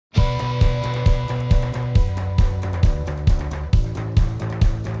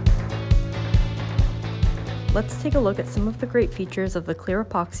let's take a look at some of the great features of the Clear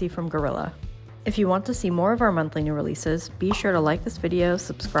Epoxy from Gorilla. If you want to see more of our monthly new releases, be sure to like this video,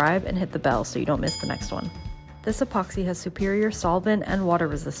 subscribe, and hit the bell so you don't miss the next one. This epoxy has superior solvent and water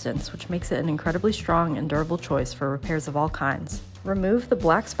resistance, which makes it an incredibly strong and durable choice for repairs of all kinds. Remove the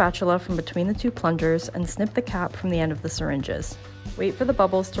black spatula from between the two plungers and snip the cap from the end of the syringes. Wait for the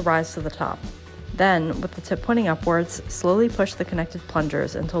bubbles to rise to the top. Then, with the tip pointing upwards, slowly push the connected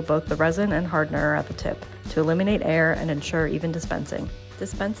plungers until both the resin and hardener are at the tip to eliminate air and ensure even dispensing.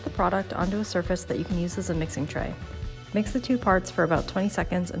 Dispense the product onto a surface that you can use as a mixing tray. Mix the two parts for about 20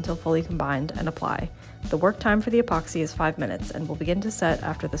 seconds until fully combined and apply. The work time for the epoxy is 5 minutes and will begin to set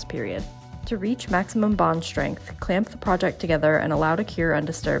after this period. To reach maximum bond strength, clamp the project together and allow to cure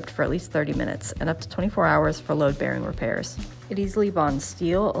undisturbed for at least 30 minutes and up to 24 hours for load-bearing repairs. It easily bonds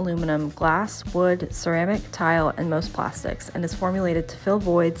steel, aluminum, glass, wood, ceramic, tile, and most plastics, and is formulated to fill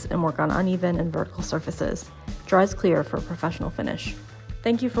voids and work on uneven and vertical surfaces. Dries Clear for a professional finish.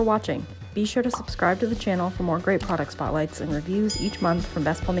 Thank you for watching. Be sure to subscribe to the channel for more great product spotlights and reviews each month from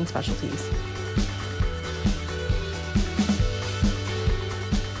Best Plumbing Specialties.